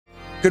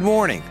Good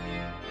morning.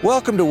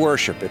 Welcome to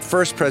worship at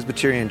First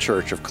Presbyterian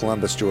Church of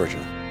Columbus,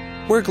 Georgia.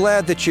 We're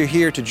glad that you're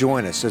here to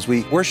join us as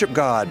we worship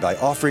God by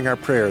offering our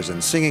prayers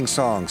and singing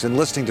songs and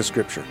listening to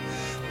Scripture.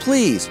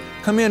 Please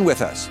come in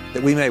with us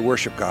that we may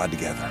worship God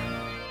together.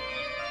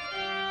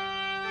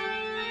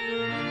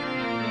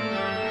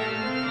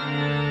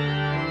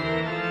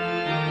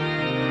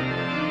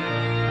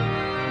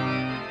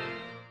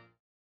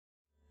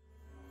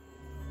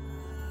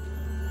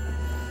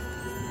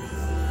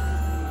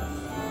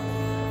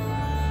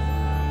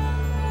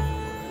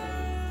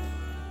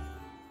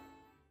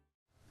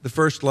 The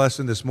first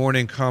lesson this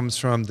morning comes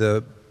from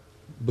the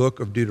book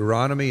of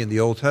Deuteronomy in the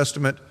Old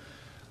Testament.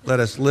 Let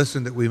us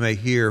listen that we may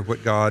hear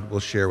what God will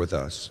share with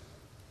us.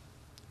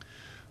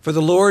 For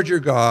the Lord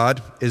your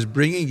God is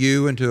bringing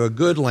you into a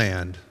good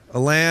land, a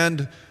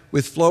land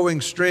with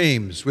flowing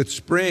streams, with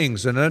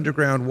springs and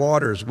underground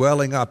waters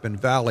welling up in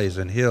valleys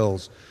and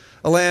hills,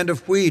 a land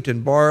of wheat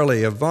and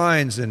barley, of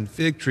vines and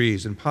fig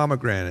trees and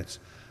pomegranates,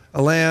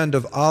 a land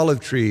of olive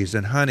trees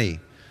and honey,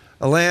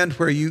 a land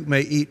where you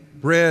may eat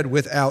bread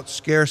without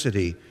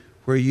scarcity,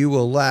 where you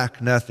will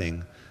lack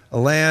nothing, a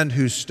land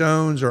whose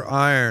stones are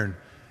iron,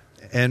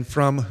 and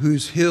from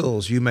whose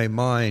hills you may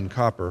mine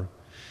copper.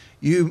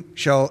 You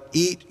shall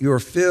eat your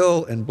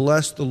fill and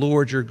bless the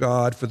Lord your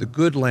God for the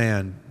good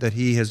land that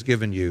he has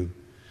given you.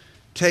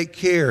 Take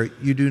care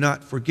you do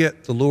not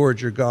forget the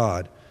Lord your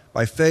God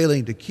by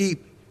failing to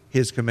keep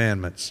his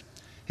commandments,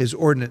 his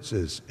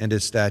ordinances, and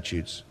his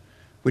statutes,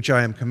 which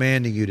I am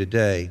commanding you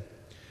today.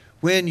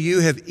 When you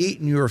have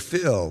eaten your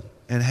fill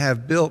and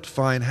have built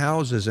fine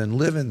houses and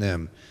live in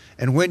them,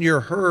 and when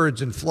your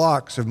herds and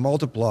flocks have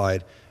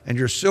multiplied, and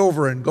your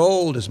silver and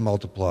gold is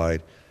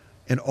multiplied,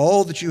 and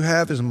all that you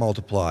have is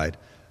multiplied,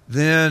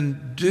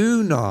 then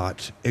do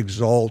not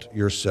exalt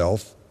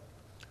yourself,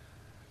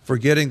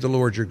 forgetting the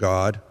Lord your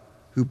God,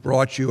 who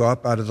brought you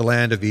up out of the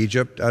land of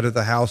Egypt, out of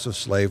the house of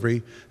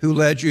slavery, who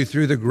led you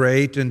through the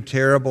great and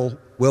terrible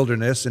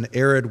wilderness and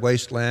arid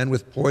wasteland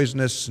with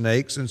poisonous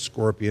snakes and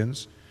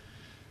scorpions.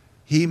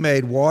 He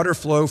made water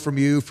flow from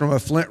you from a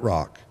flint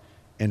rock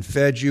and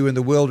fed you in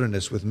the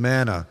wilderness with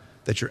manna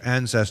that your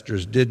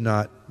ancestors did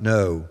not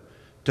know,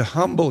 to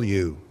humble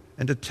you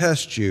and to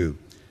test you,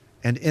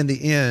 and in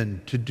the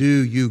end to do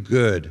you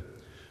good.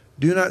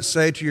 Do not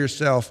say to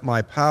yourself,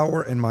 my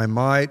power and my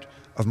might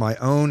of my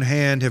own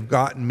hand have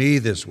gotten me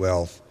this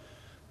wealth,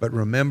 but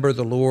remember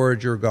the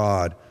Lord your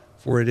God,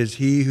 for it is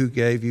he who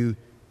gave you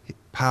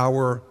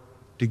power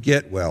to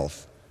get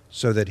wealth,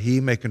 so that he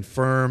may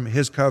confirm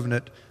his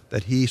covenant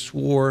that he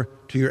swore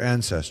to your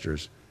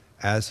ancestors,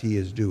 as he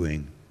is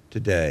doing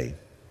today.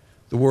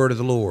 The word of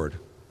the Lord.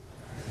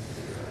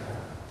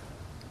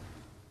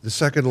 The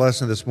second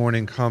lesson this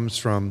morning comes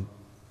from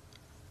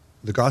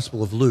the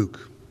Gospel of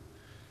Luke,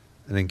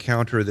 an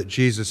encounter that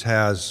Jesus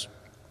has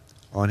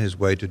on his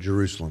way to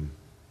Jerusalem.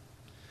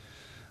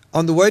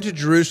 On the way to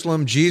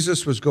Jerusalem,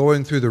 Jesus was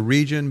going through the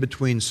region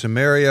between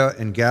Samaria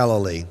and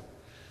Galilee.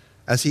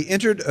 As he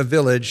entered a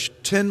village,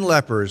 10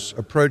 lepers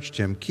approached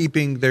him,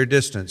 keeping their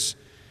distance.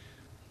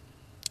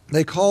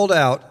 They called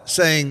out,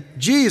 saying,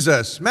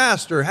 Jesus,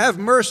 Master, have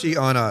mercy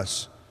on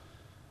us.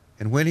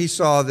 And when he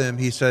saw them,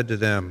 he said to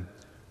them,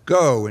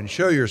 Go and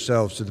show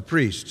yourselves to the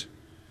priest.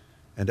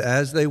 And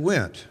as they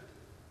went,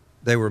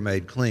 they were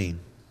made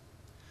clean.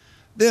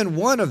 Then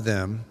one of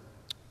them,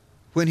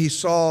 when he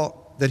saw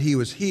that he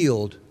was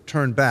healed,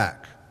 turned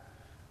back.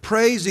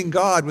 Praising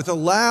God with a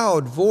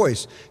loud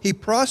voice, he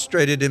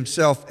prostrated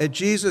himself at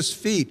Jesus'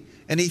 feet,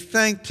 and he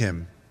thanked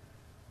him.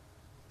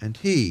 And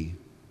he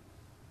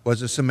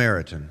was a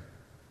Samaritan.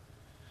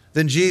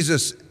 Then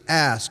Jesus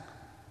asked,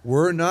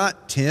 Were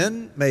not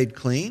 10 made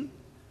clean?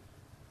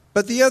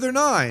 But the other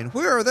 9,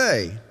 where are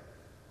they?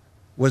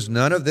 Was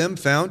none of them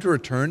found to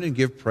return and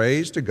give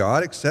praise to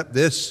God except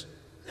this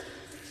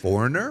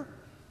foreigner?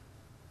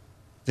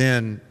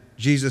 Then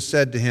Jesus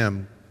said to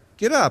him,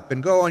 Get up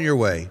and go on your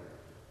way.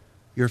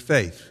 Your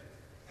faith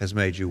has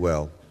made you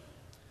well.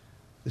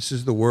 This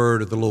is the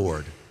word of the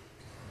Lord.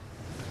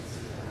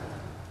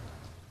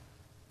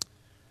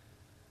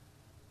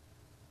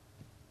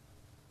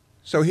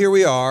 So here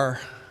we are,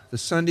 the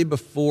Sunday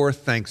before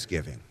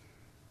Thanksgiving.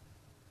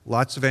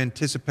 Lots of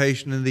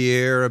anticipation in the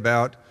air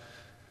about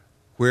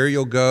where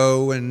you'll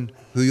go and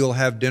who you'll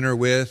have dinner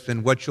with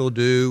and what you'll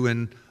do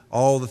and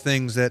all the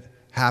things that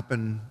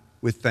happen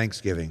with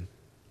Thanksgiving.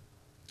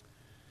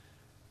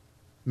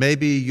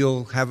 Maybe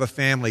you'll have a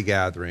family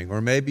gathering, or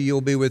maybe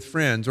you'll be with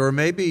friends, or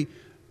maybe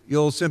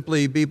you'll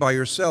simply be by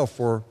yourself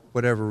for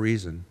whatever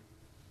reason.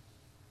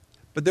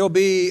 But there'll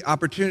be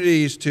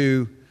opportunities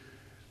to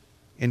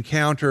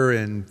encounter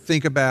and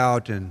think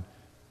about and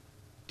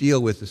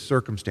deal with the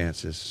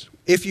circumstances.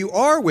 If you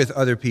are with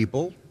other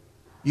people,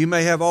 you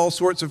may have all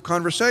sorts of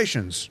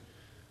conversations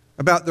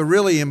about the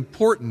really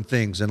important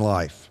things in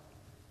life.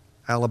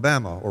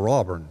 Alabama or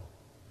Auburn,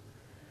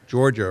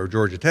 Georgia or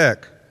Georgia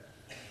Tech.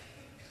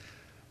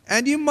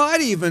 And you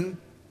might even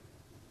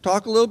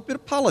talk a little bit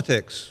of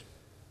politics.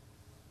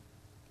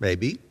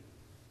 Maybe,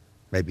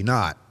 maybe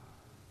not.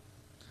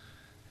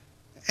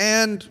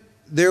 And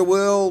there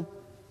will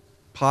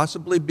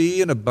possibly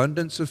be an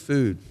abundance of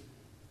food,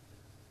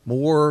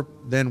 more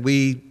than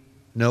we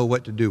know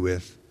what to do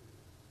with.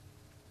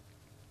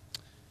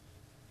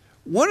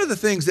 One of the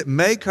things that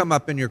may come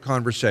up in your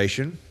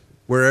conversation,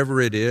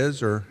 wherever it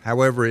is or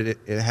however it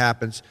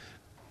happens,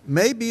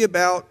 may be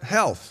about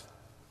health.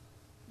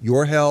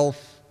 Your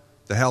health,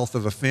 the health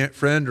of a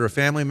friend or a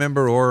family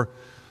member, or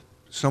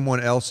someone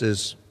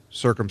else's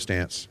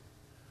circumstance.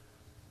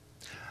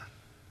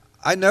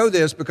 I know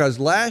this because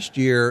last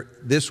year,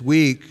 this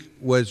week,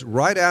 was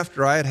right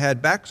after I had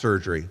had back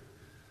surgery.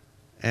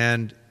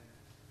 And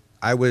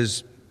I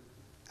was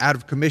out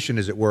of commission,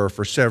 as it were,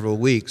 for several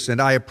weeks. And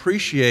I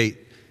appreciate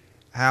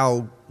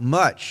how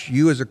much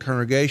you as a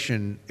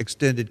congregation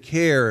extended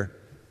care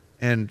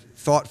and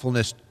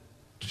thoughtfulness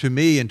to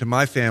me and to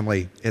my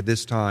family at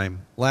this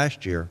time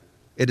last year.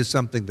 It is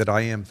something that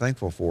I am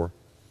thankful for.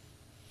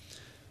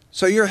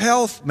 So your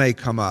health may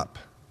come up,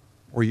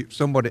 or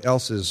somebody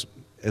else's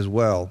as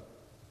well.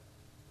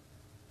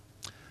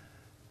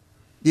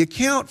 The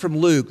account from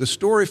Luke, the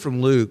story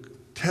from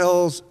Luke,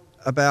 tells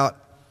about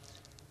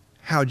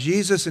how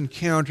Jesus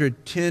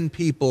encountered 10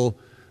 people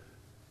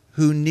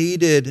who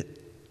needed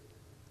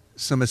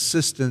some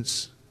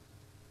assistance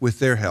with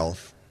their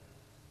health.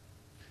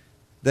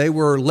 They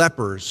were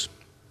lepers.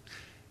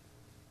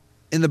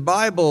 In the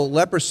Bible,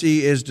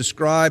 leprosy is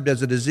described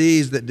as a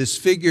disease that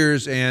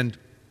disfigures and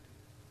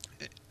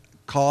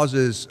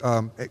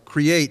it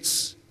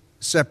creates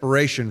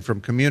separation from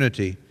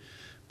community.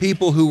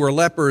 People who were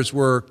lepers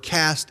were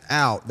cast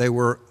out. They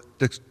were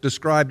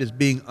described as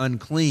being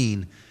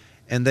unclean,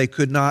 and they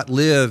could not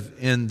live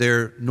in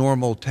their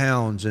normal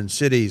towns and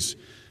cities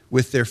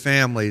with their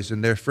families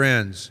and their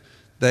friends.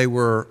 They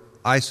were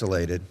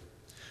isolated.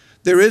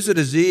 There is a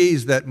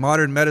disease that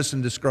modern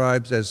medicine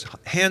describes as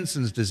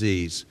Hansen's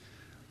disease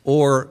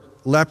or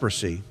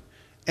leprosy.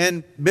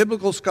 And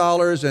biblical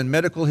scholars and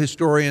medical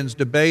historians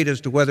debate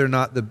as to whether or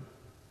not the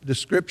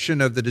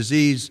description of the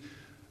disease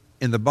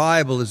in the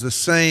Bible is the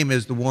same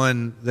as the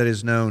one that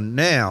is known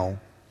now.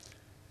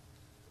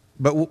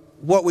 But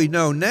what we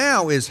know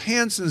now is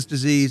Hansen's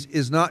disease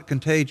is not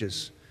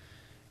contagious,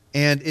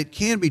 and it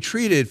can be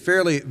treated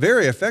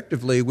very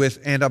effectively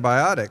with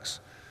antibiotics.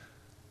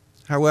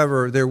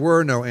 However, there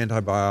were no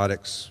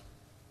antibiotics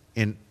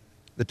in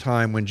the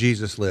time when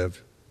Jesus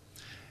lived.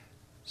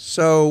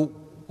 So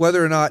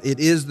whether or not it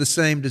is the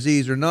same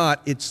disease or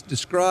not, it's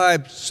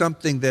described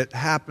something that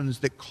happens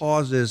that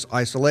causes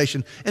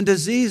isolation. And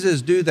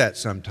diseases do that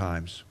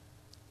sometimes.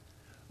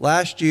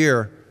 Last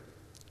year,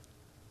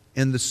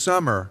 in the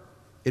summer,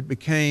 it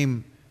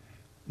became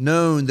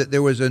known that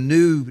there was a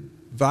new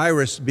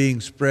virus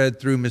being spread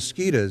through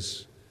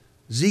mosquitoes.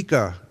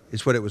 Zika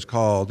is what it was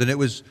called. And it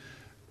was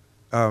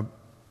there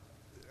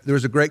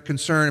was a great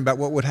concern about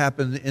what would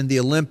happen in the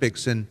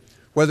Olympics and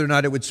whether or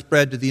not it would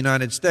spread to the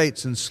United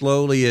States, and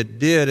slowly it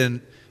did, and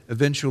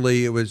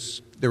eventually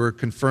there were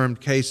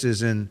confirmed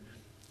cases in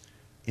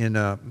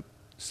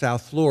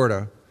South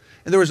Florida.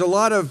 And there was a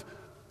lot of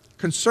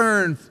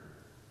concern,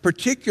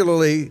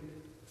 particularly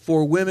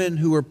for women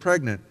who were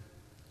pregnant.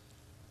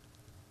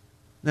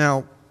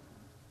 Now,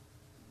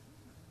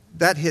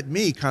 that hit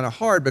me kind of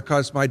hard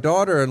because my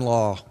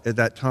daughter-in-law at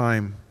that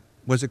time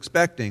was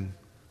expecting.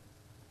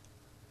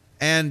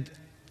 And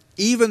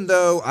even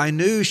though I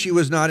knew she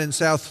was not in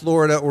South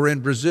Florida or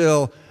in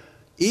Brazil,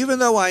 even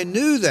though I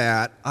knew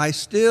that, I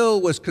still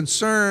was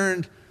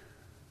concerned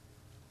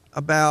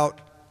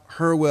about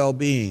her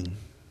well-being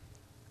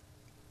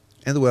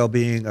and the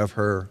well-being of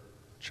her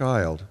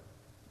child.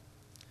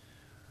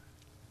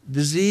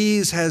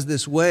 Disease has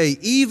this way,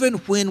 even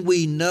when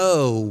we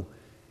know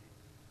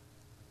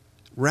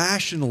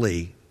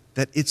rationally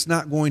that it's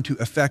not going to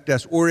affect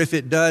us, or if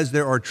it does,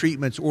 there are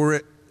treatments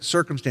or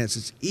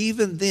circumstances,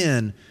 even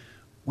then,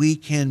 we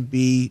can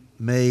be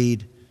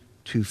made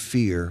to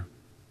fear.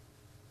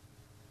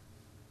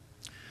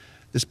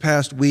 This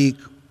past week,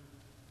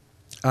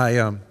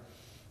 I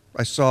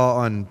saw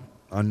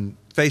on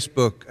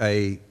Facebook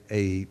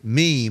a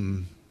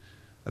meme,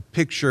 a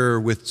picture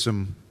with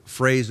some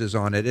phrases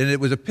on it, and it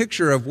was a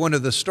picture of one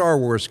of the Star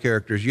Wars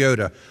characters,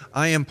 Yoda.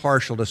 I am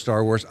partial to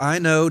Star Wars. I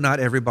know not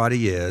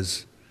everybody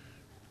is.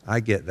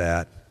 I get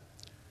that.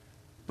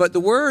 But the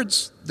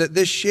words that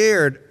this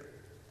shared,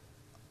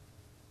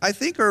 I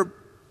think, are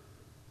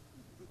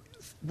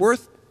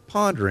worth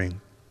pondering.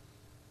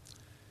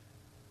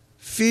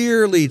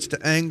 Fear leads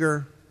to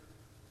anger.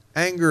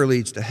 Anger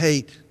leads to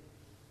hate.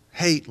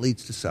 Hate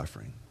leads to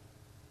suffering.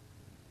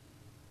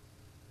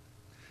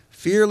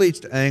 Fear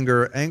leads to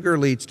anger. Anger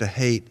leads to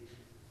hate.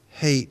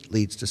 Hate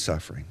leads to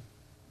suffering.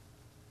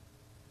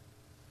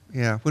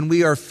 Yeah, when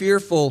we are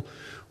fearful,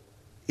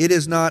 it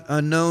is not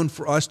unknown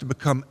for us to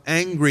become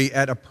angry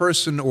at a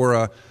person or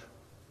a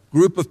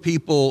group of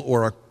people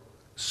or a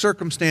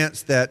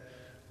circumstance that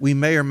we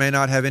may or may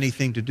not have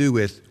anything to do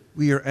with.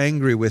 We are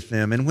angry with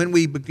them. And when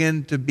we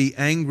begin to be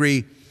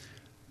angry,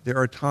 there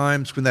are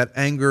times when that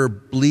anger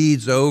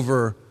bleeds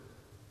over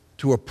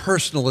to a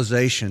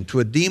personalization, to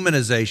a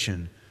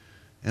demonization,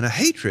 and a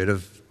hatred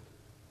of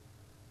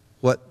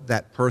what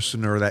that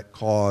person or that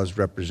cause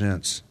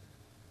represents.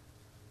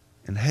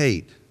 and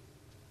hate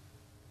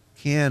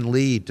can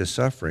lead to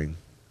suffering.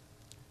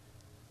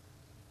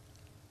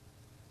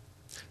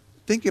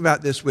 Think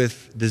about this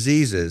with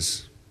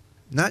diseases,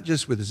 not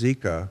just with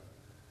Zika,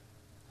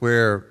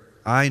 where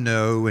I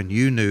know and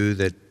you knew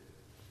that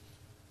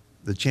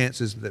the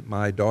chances that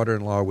my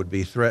daughter-in-law would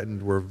be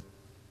threatened were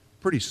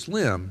pretty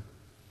slim.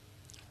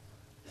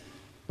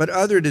 But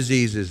other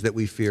diseases that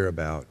we fear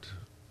about.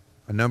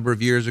 A number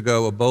of years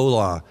ago,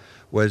 Ebola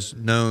was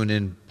known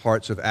in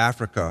parts of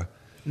Africa.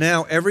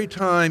 Now, every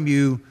time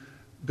you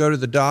go to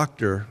the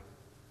doctor,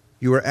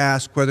 you are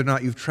asked whether or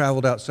not you've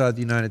traveled outside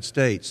the United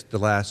States the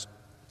last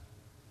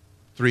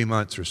 3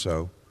 months or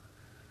so,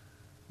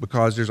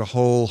 because there's a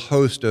whole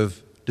host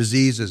of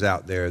diseases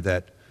out there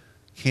that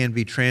can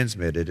be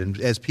transmitted. And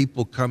as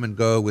people come and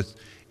go with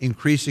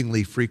increasing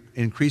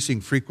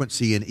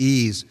frequency and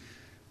ease,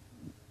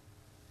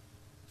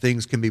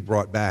 things can be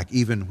brought back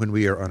even when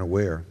we are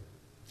unaware.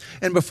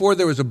 And before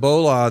there was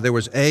Ebola, there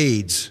was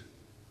AIDS,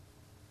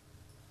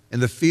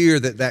 and the fear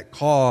that that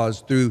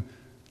caused through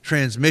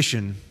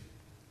transmission.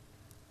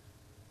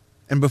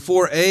 And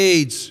before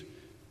AIDS,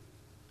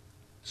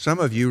 some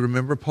of you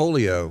remember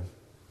polio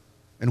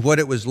and what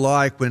it was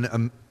like when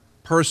a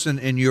person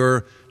in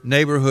your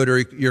neighborhood or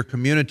your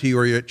community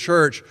or your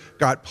church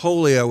got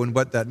polio and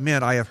what that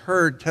meant. I have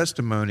heard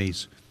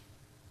testimonies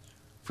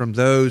from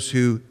those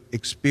who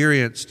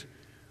experienced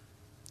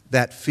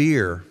that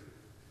fear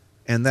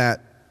and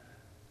that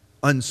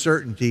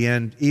uncertainty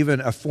and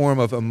even a form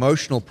of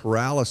emotional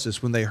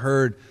paralysis when they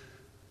heard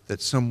that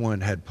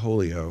someone had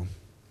polio.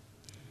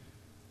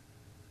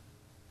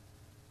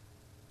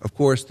 Of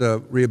course,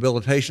 the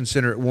rehabilitation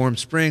center at Warm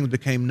Springs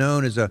became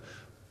known as a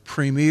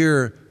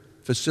premier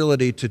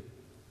facility to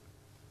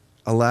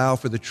allow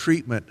for the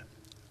treatment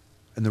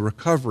and the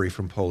recovery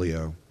from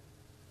polio.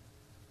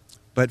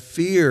 But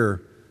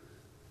fear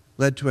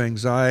led to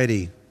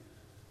anxiety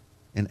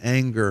and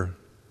anger.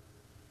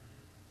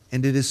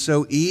 And it is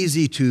so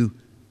easy to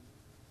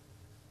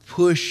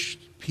push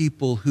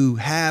people who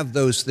have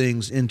those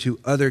things into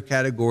other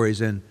categories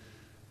and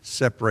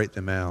separate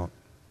them out.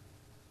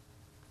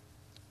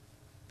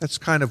 That's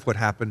kind of what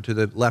happened to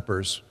the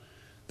lepers.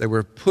 They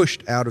were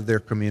pushed out of their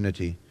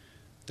community.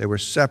 They were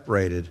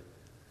separated.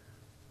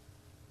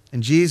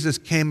 And Jesus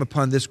came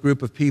upon this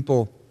group of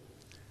people,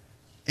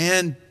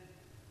 and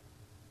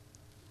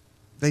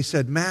they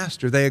said,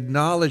 Master, they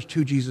acknowledged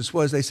who Jesus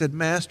was. They said,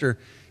 Master,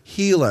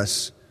 heal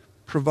us,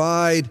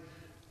 provide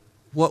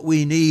what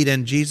we need.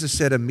 And Jesus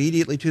said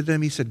immediately to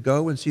them, he said,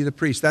 go and see the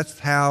priest. That's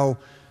how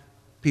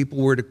people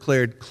were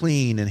declared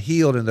clean and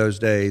healed in those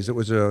days. It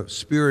was a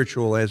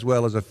spiritual as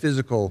well as a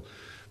physical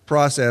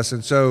process.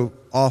 And so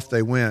off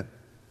they went,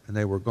 and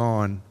they were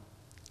gone.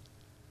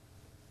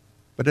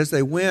 But as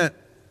they went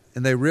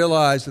and they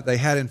realized that they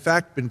had in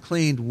fact been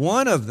cleaned,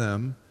 one of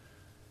them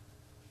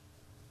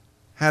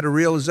had a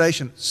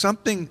realization,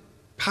 something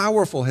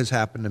powerful has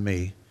happened to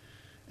me,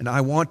 and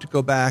I want to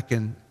go back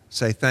and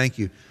say thank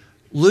you.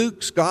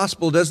 Luke's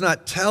gospel does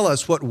not tell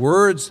us what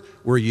words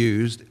were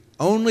used,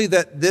 only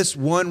that this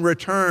one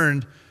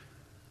returned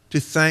to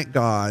thank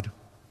God,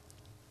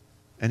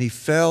 and he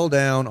fell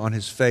down on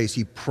his face.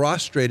 He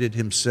prostrated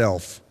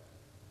himself.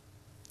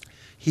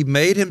 He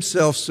made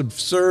himself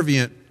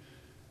subservient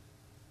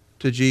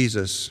to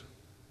Jesus.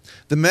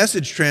 The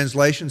Message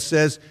translation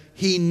says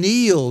he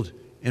kneeled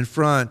in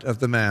front of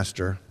the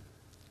Master.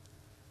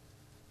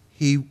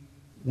 He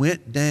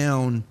went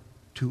down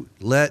to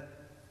let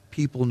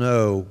people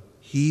know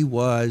he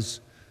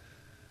was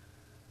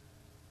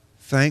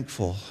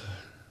thankful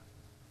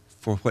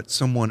for what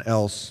someone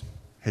else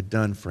had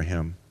done for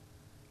him.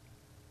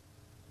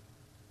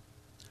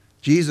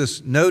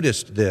 Jesus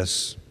noticed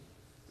this,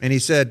 and he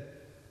said,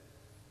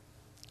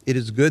 it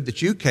is good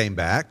that you came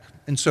back,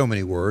 in so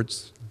many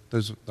words.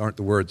 Those aren't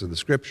the words of the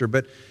Scripture,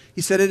 but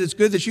he said, it is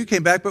good that you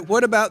came back, but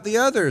what about the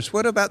others?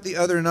 What about the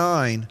other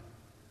 9?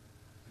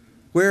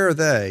 Where are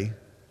they?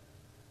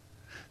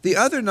 The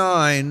other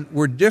 9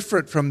 were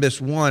different from this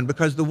one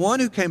because the one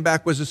who came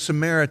back was a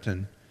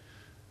Samaritan.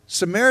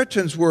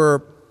 Samaritans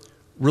were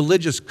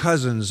religious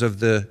cousins of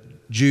the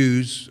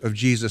Jews of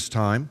Jesus'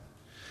 time.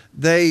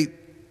 They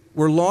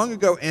were long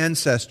ago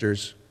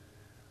ancestors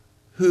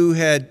who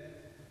had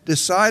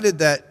decided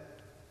that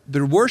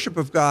the worship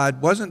of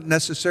God wasn't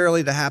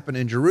necessarily to happen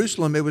in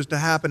Jerusalem, it was to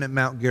happen at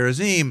Mount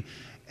Gerizim.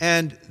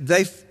 And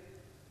they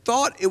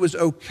thought it was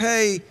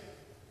okay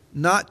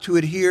not to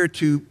adhere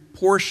to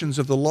portions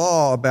of the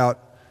law about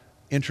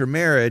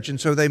intermarriage, and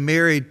so they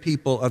married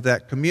people of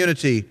that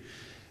community.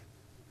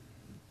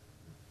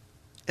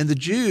 And the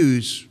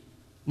Jews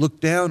looked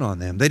down on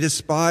them. They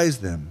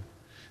despised them.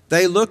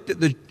 They looked at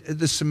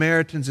the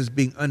Samaritans as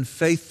being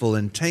unfaithful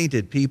and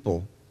tainted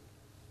people.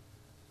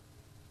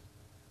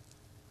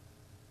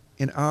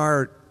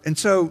 And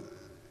so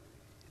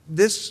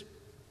this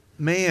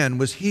man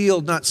was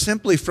healed not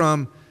simply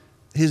from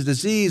his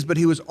disease, but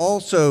he was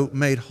also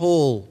made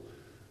whole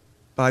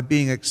by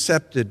being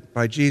accepted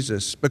by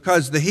Jesus,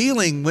 because the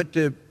healing went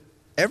to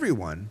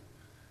everyone.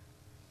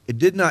 It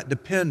did not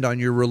depend on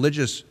your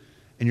religious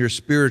and your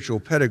spiritual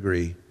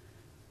pedigree.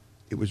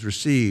 it was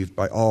received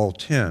by all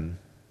 10.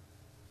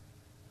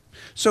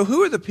 So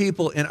who are the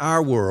people in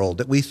our world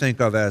that we think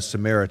of as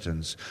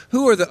Samaritans?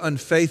 Who are the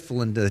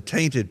unfaithful and the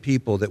tainted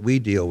people that we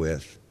deal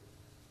with?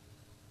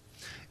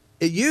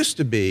 It used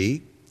to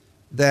be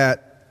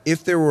that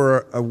if there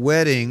were a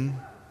wedding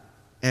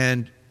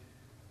and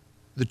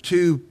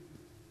the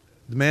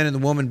man and the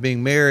woman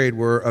being married,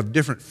 were of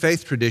different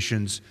faith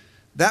traditions,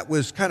 that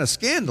was kind of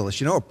scandalous.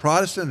 You know, a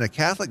Protestant and a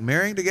Catholic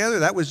marrying together,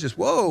 that was just,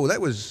 whoa,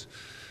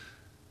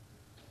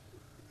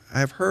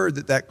 I've heard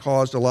that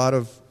caused a lot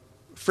of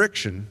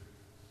friction.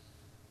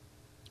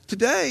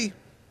 Today,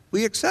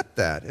 we accept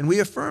that, and we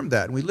affirm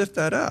that, and we lift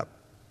that up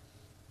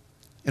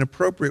in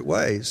appropriate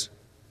ways.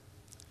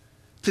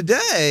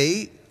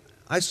 Today,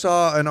 I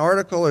saw an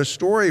article or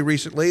story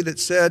recently that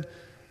said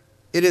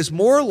it is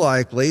more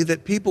likely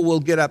that people will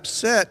get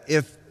upset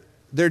if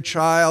their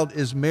child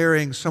is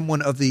marrying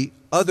someone of the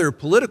other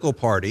political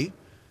party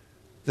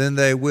than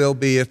they will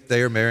be if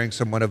they are marrying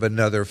someone of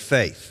another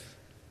faith.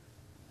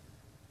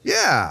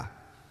 Yeah.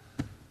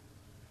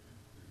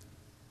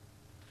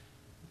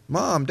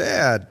 Mom,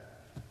 Dad,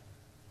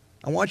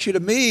 I want you to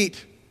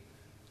meet,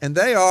 and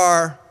they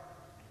are,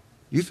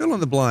 you fill in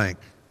the blank.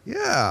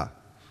 Yeah.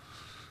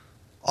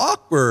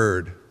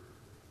 Awkward.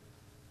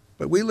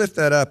 But we lift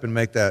that up and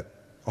make that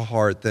a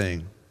hard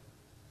thing.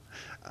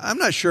 I'm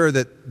not sure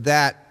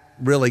that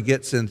really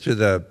gets into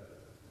the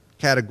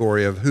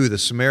category of who the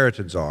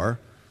Samaritans are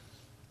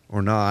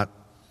or not,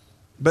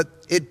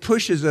 but it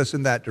pushes us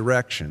in that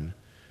direction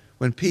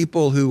when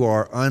people who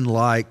are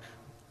unlike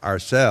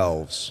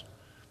ourselves,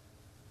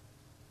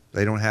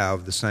 they don't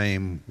have the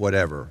same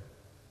whatever,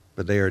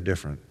 but they are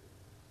different.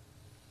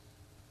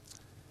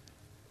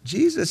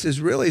 Jesus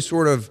is really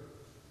sort of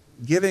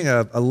giving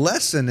a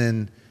lesson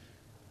in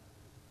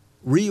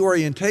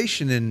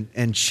reorientation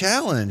and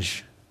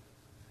challenge.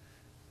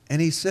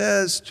 And he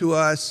says to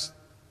us,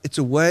 it's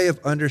a way of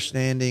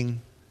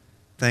understanding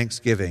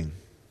Thanksgiving.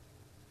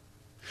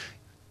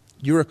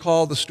 You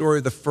recall the story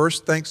of the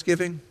first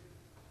Thanksgiving?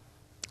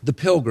 The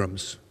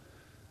Pilgrims,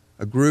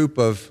 a group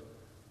of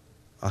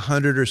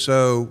 100 or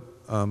so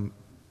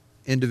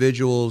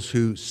individuals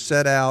who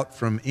set out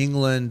from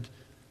England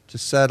to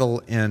settle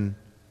in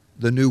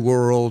the New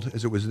World,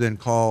 as it was then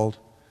called.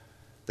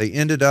 They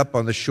ended up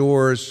on the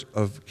shores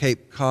of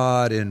Cape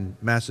Cod in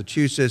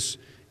Massachusetts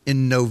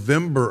in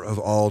November of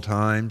all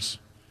times.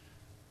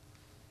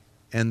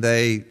 And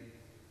they,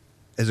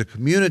 as a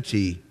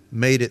community,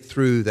 made it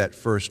through that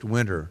first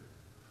winter.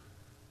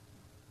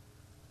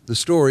 The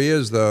story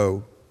is,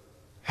 though,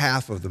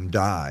 half of them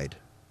died.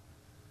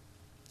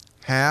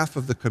 Half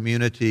of the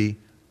community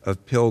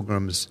of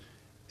pilgrims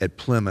at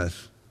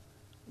Plymouth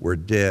were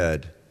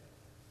dead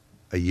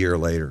a year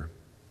later.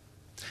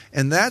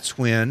 And that's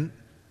when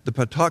the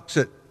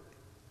Patuxet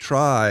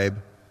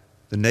tribe,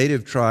 the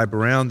native tribe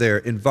around there,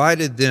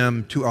 invited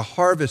them to a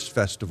harvest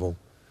festival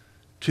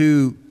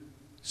to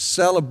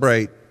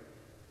celebrate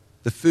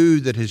the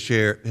food that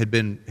had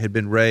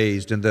been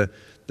raised and the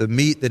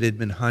meat that had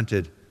been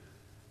hunted.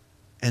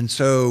 And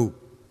so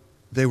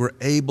they were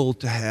able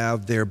to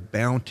have their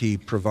bounty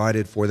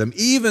provided for them,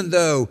 even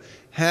though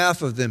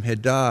half of them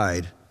had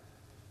died.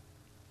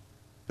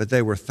 But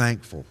they were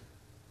thankful.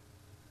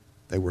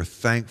 They were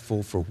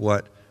thankful for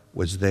what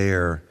was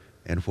there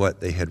and what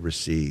they had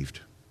received.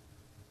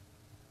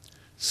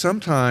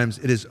 Sometimes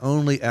it is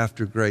only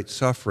after great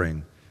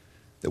suffering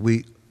that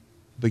we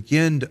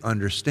begin to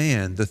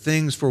understand the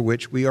things for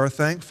which we are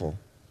thankful,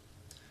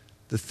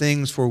 the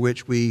things for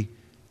which we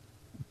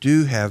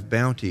do have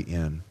bounty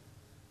in.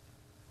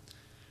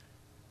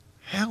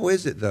 How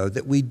is it, though,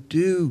 that we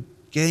do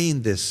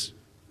gain this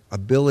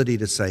ability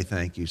to say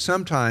thank you?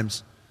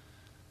 Sometimes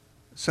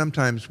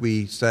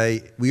we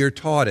say we are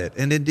taught it,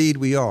 and indeed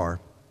we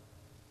are.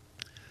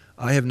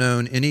 I have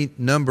known any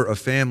number of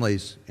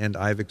families, and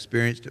I've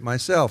experienced it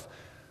myself,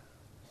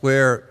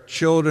 where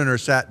children are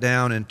sat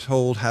down and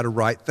told how to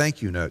write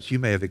thank you notes. You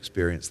may have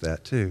experienced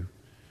that too.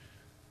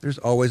 There's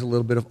always a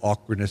little bit of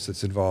awkwardness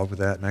that's involved with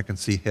that, and I can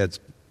see heads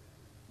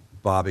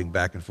bobbing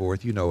back and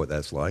forth. You know what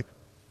that's like.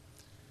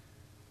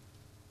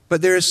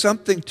 But there is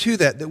something to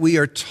that we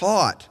are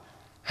taught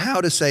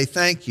how to say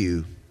thank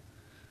you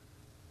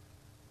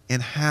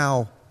and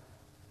how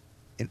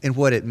and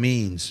what it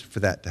means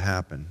for that to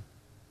happen.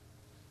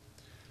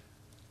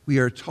 We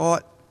are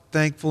taught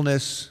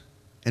thankfulness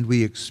and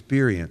we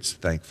experience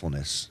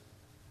thankfulness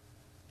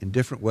in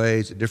different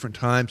ways, at different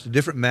times, to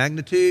different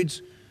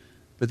magnitudes,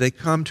 but they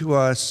come to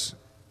us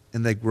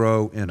and they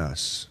grow in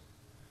us.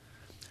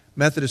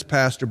 Methodist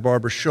pastor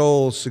Barbara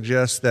Scholes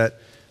suggests that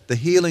the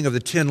healing of the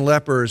 10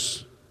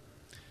 lepers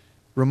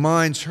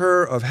reminds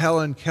her of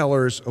Helen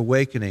Keller's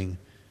awakening.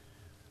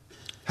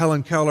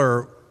 Helen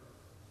Keller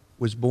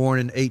was born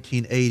in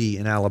 1880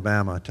 in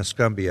Alabama,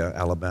 Tuscumbia,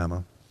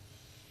 Alabama.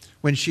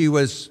 When she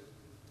was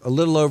a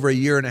little over a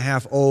year and a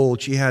half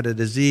old, she had a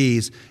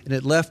disease, and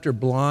it left her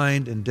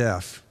blind and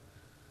deaf.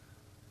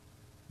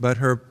 But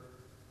her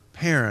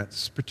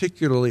parents,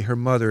 particularly her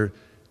mother,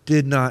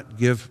 did not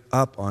give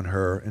up on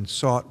her and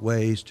sought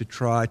ways to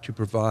try to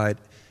provide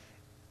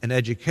an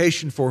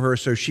education for her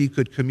so she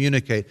could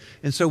communicate.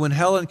 And so when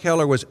Helen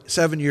Keller was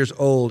 7 years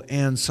old,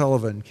 Anne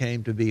Sullivan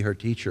came to be her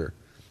teacher.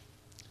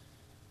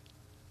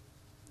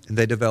 And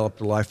they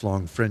developed a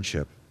lifelong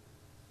friendship.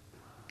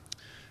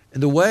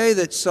 And the way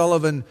that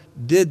Sullivan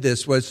did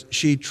this was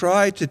she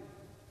tried to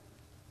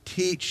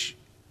teach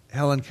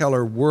Helen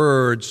Keller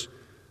words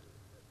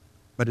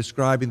by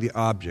describing the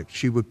object.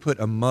 She would put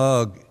a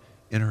mug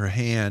in her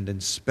hand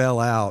and spell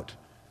out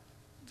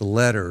the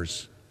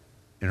letters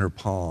in her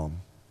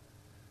palm.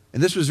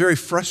 And this was very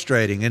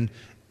frustrating. And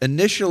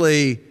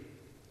initially,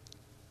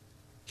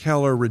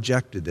 Keller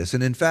rejected this.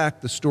 And in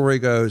fact, the story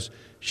goes,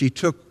 she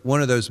took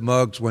one of those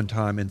mugs one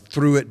time and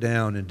threw it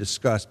down in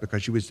disgust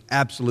because she was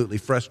absolutely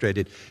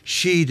frustrated.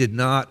 She did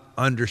not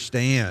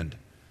understand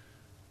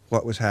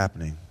what was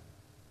happening.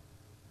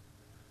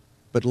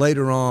 But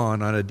later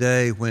on a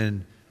day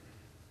when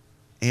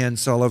Anne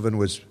Sullivan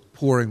was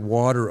pouring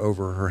water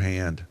over her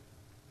hand,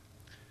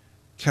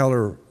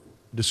 Keller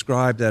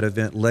described that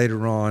event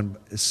later on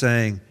as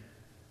saying,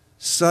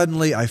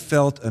 "Suddenly I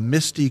felt a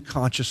misty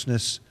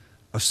consciousness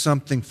of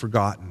something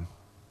forgotten,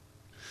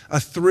 a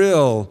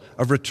thrill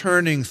of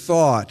returning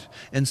thought,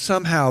 and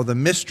somehow the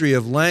mystery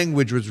of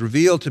language was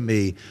revealed to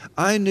me.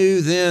 I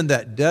knew then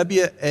that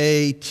W-A-T-E-R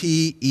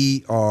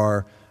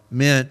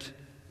meant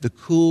the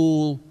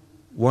cool,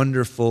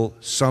 wonderful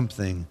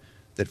something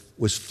that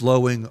was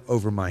flowing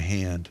over my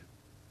hand.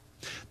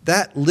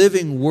 That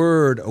living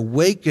word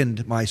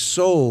awakened my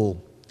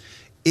soul.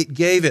 It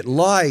gave it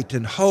light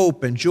and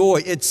hope and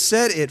joy. It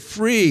set it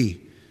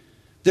free.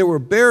 There were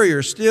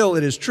barriers still,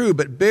 it is true,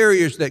 but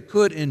barriers that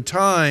could in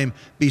time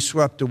be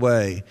swept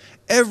away.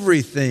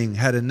 Everything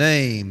had a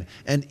name,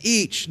 and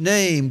each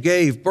name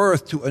gave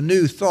birth to a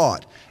new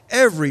thought.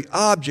 Every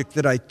object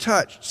that I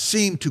touched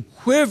seemed to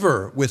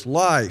quiver with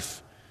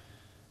life.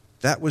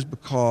 That was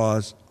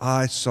because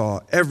I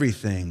saw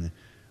everything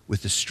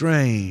with the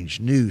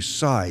strange new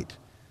sight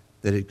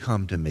that had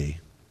come to me."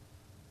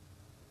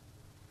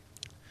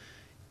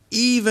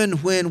 Even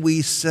when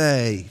we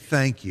say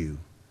thank you,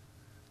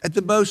 at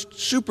the most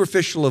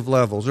superficial of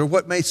levels, or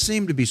what may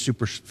seem to be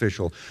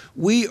superficial,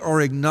 we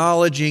are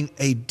acknowledging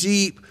a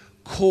deep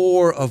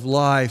core of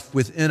life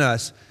within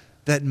us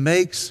that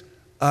makes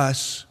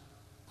us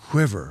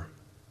quiver.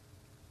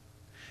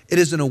 It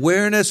is an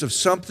awareness of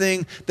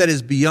something that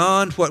is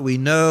beyond what we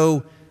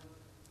know.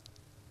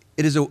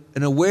 It is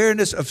an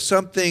awareness of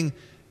something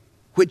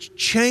which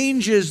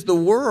changes the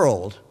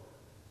world,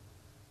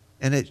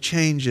 and it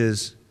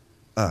changes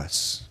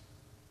us.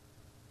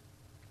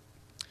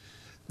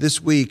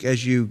 This week,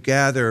 as you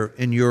gather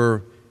in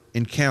your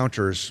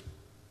encounters,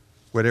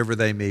 whatever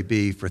they may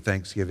be for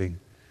Thanksgiving,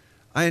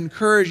 I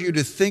encourage you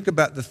to think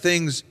about the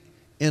things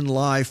in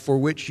life for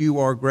which you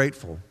are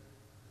grateful,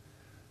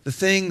 the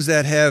things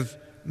that have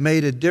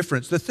made a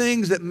difference, the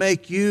things that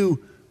make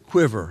you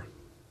quiver.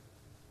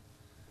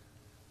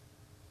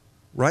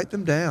 Write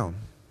them down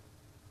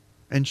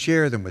and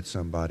share them with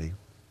somebody.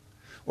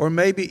 Or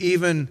maybe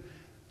even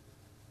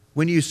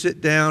when you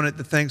sit down at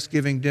the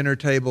Thanksgiving dinner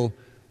table,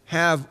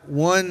 have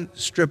one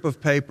strip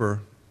of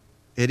paper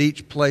at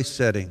each place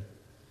setting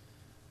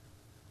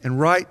and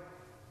write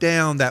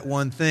down that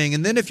one thing.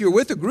 And then if you're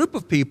with a group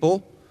of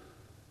people,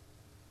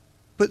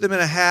 put them in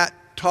a hat,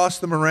 toss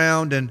them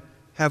around, and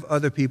have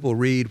other people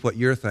read what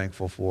you're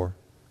thankful for,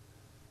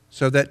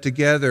 so that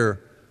together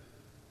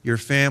your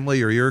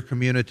family or your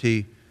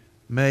community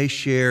may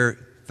share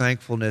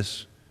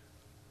thankfulness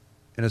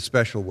in a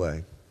special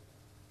way.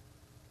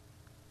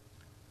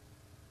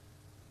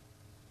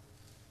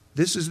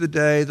 This is the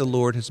day the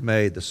Lord has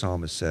made, the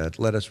psalmist said.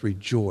 Let us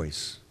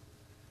rejoice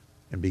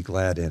and be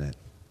glad in it.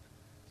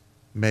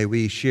 May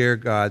we share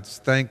God's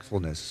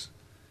thankfulness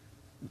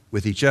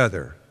with each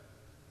other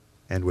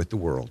and with the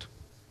world.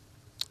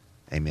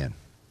 Amen.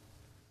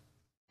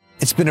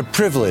 It's been a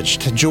privilege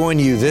to join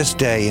you this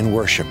day in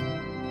worship.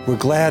 We're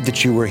glad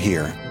that you were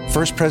here.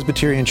 First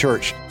Presbyterian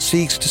Church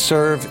seeks to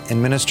serve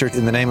and minister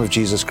in the name of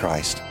Jesus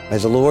Christ. May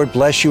the Lord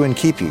bless you and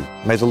keep you.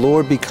 May the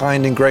Lord be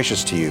kind and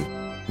gracious to you.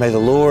 May the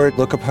Lord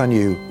look upon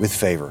you with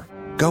favor.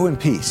 Go in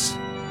peace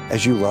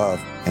as you love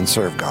and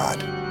serve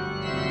God.